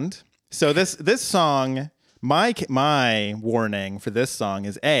GarageBand. So this song, my warning for this song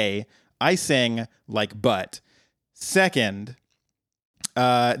is A, I sing like butt. Second,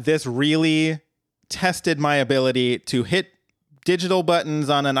 this really tested my ability to hit digital buttons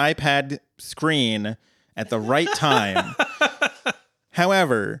on an iPad screen at the right time.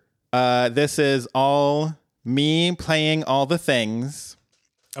 However, this is all me playing all the things.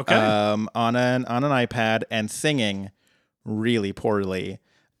 Okay. On an iPad and singing really poorly.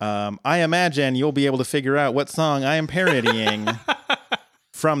 I imagine you'll be able to figure out what song I am parodying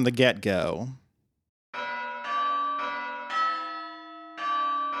from the get-go.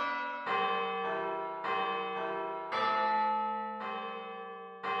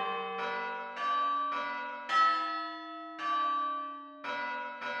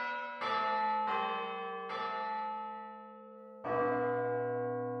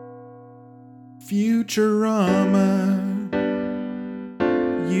 Futurama,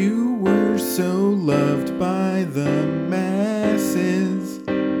 you were so loved by the masses.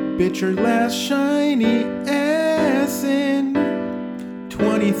 Bit your last shiny ass in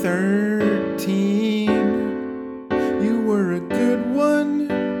 2013. You were a good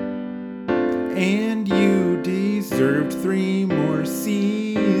one, and you deserved 3 more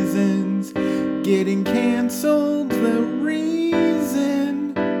seasons. Getting canceled, the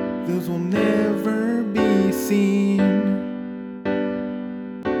reason those will never be seen.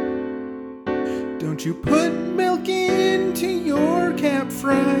 Don't you put milk into your cap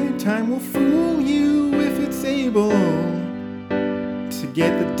fry. Time will fool you if it's able to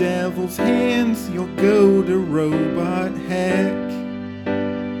get the devil's hands. You'll go to robot heck.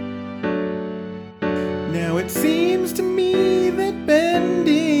 Now it seems to me that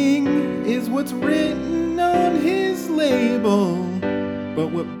bending is what's written on his label.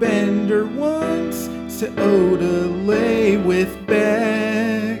 But what Bender wants to lay with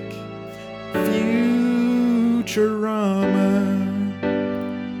Beck. Futurama,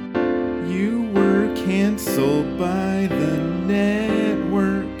 you were canceled by the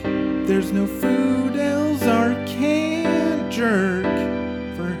network. There's no food Elzar can't jerk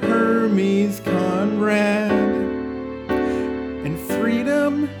for Hermes Conrad. And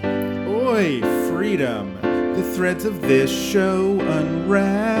freedom, oi, freedom. The threads of this show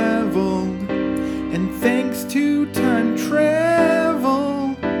unraveled. And thanks to time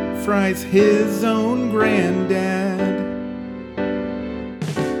travel, Fry's his own granddad.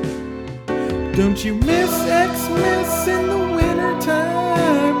 Don't you miss Xmas in the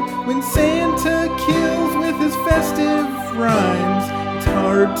wintertime, when Santa kills with his festive rhymes? It's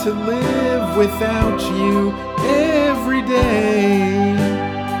hard to live without you every day.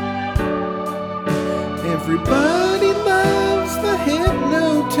 Everybody loves the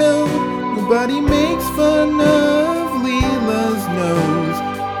Hypnotoad. Nobody makes fun of Leela's nose,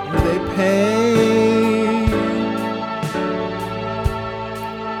 or they pay.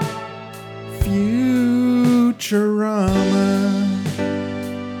 Futurama.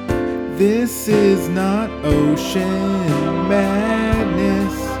 This is not ocean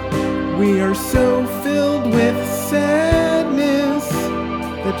madness. We are so filled with sadness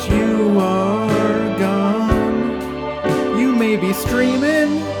that you are gone. You may be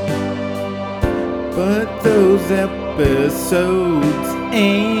streaming, but those episodes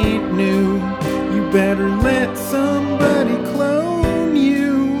ain't new. You better let somebody clone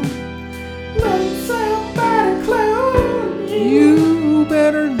you. Let somebody clone you. You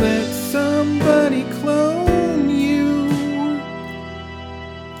better let somebody clone you.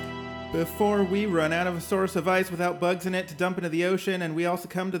 Before we run out of a source of ice without bugs in it to dump into the ocean, and we also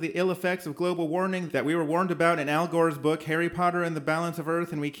come to the ill effects of global warming that we were warned about in Al Gore's book, Harry Potter and the Balance of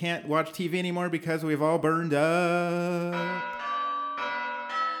Earth, and we can't watch TV anymore because we've all burned up.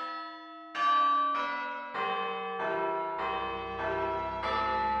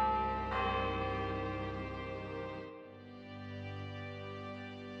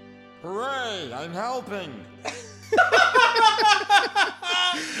 Hooray, I'm helping.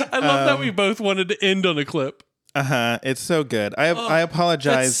 I love that we both wanted to end on a clip. It's so good. I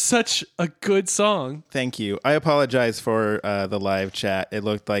apologize. That's such a good song. Thank you. I apologize for the live chat. It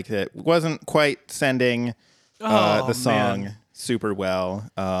looked like it wasn't quite sending the song super well.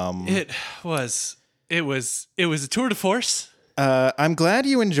 It was a tour de force. I'm glad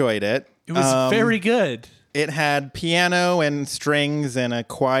you enjoyed it. It was very good. It had piano and strings and a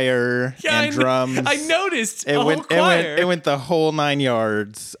choir and drums. I noticed it whole choir. It went the whole 9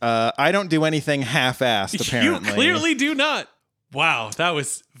 yards. I don't do anything half-assed, apparently. You clearly do not. Wow, that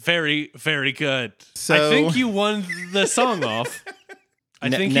was very, very good. So, I think you won the song off.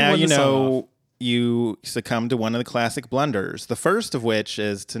 You succumbed to one of the classic blunders. The first of which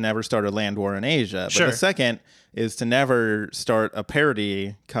is to never start a land war in Asia. But the second is to never start a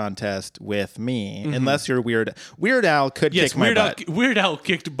parody contest with me, unless you're Weird. Weird Al could kick my butt. Weird Al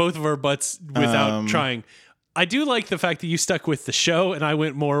kicked both of our butts without trying. I do like the fact that you stuck with the show, and I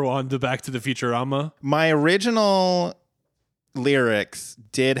went more on the Back to the Futurama. My original lyrics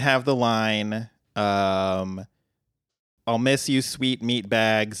did have the line, I'll miss you, sweet meat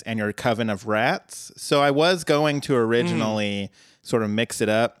bags, and your coven of rats. So I was going to originally sort of mix it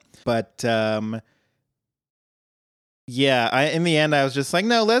up. But in the end, I was just like,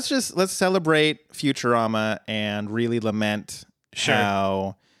 no, let's celebrate Futurama and really lament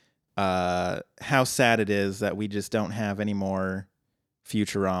how sad it is that we just don't have any more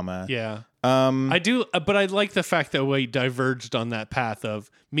Futurama. Yeah. I do, but I like the fact that we diverged on that path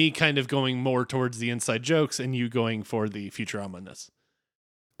of me kind of going more towards the inside jokes and you going for the Futurama-ness.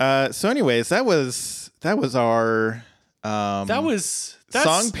 So anyways, that was our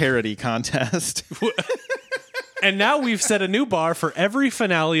song parody contest. And now we've set a new bar for every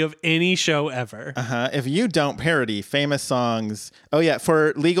finale of any show ever. If you don't parody famous songs,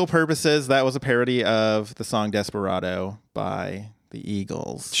 for legal purposes, that was a parody of the song Desperado by the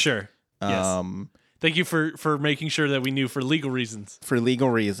Eagles. Sure. Yes. Thank you for making sure that we knew for legal reasons. For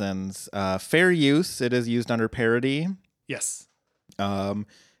legal reasons. Fair use, it is used under parody. Yes. And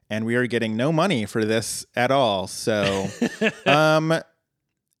we are getting no money for this at all. So,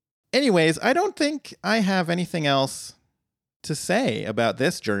 anyways, I don't think I have anything else to say about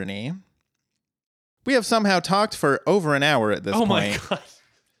this journey. We have somehow talked for over an hour at this point. Oh my God.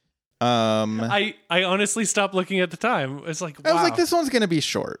 I honestly stopped looking at the time. It's like, wow. I was like, this one's going to be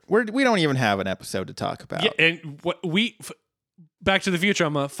short. We don't even have an episode to talk about. Yeah, and Back to the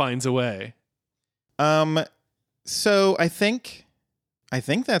Futurama finds a way. So I think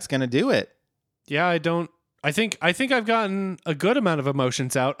that's going to do it. Yeah, I think I've gotten a good amount of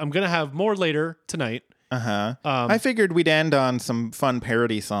emotions out. I'm going to have more later tonight. I figured we'd end on some fun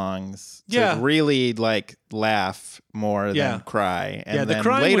parody songs to really laugh more than cry. And the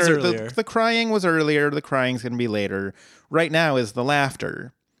crying was earlier. The crying was earlier. The crying's going to be later. Right now is the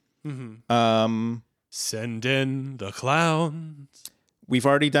laughter. Mm-hmm. Send in the clowns. we've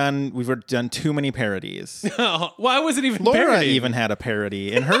done too many parodies. Well, I wasn't even Laura parodying. even had a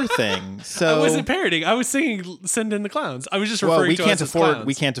parody in her thing. So I wasn't parodying. I was singing "Send in the Clowns." I was just well, referring to us as clowns.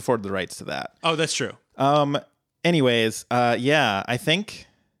 we can't afford the rights to that. Oh, that's true. Anyways, yeah, I think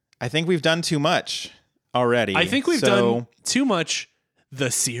we've done too much already. I think we've done too much. The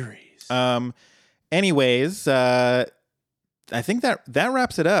series. Anyways, I think that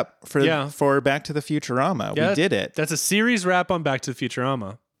wraps it up for Back to the Futurama. Yeah, we did it. That's a series wrap on Back to the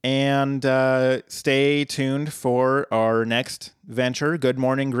Futurama. And stay tuned for our next venture, Good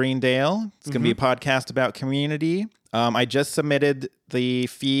Morning Greendale. It's going to be a podcast about Community. I just submitted the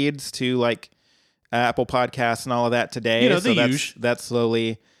feeds to like Apple Podcasts and all of that today. So that's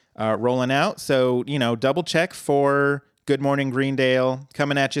slowly rolling out. So, double check for Good Morning Greendale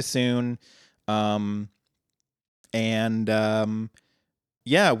coming at you soon. Yeah,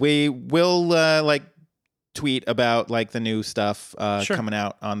 we will like tweet about like the new stuff coming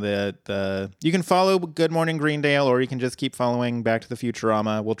out on the you can follow Good Morning Greendale, or you can just keep following Back to the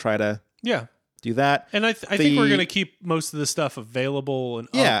Futurama. We'll try to do that. And I think we're going to keep most of the stuff available and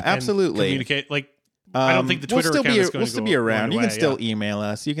absolutely communicate. Like I don't think the Twitter account is going to still be around. You can still email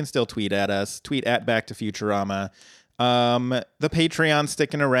us. You can still tweet at us. Tweet at Back to Futurama. The Patreon's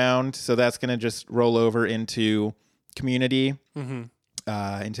sticking around, so that's going to just roll over into Community,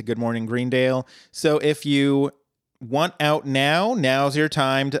 into Good Morning Greendale. So if you want out now, now's your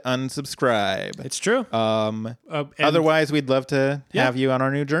time to unsubscribe. It's true. Otherwise, we'd love to have you on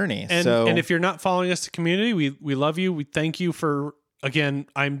our new journey. And if you're not following us to Community, we love you. We thank you for, again,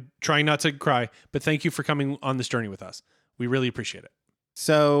 I'm trying not to cry, but thank you for coming on this journey with us. We really appreciate it.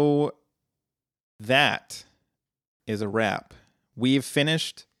 So that is a wrap. We've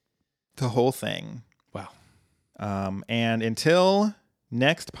finished the whole thing. Wow. And until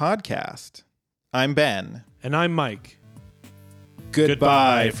next podcast, I'm Ben. And I'm Mike.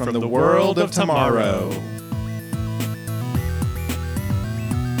 Goodbye from the world of tomorrow.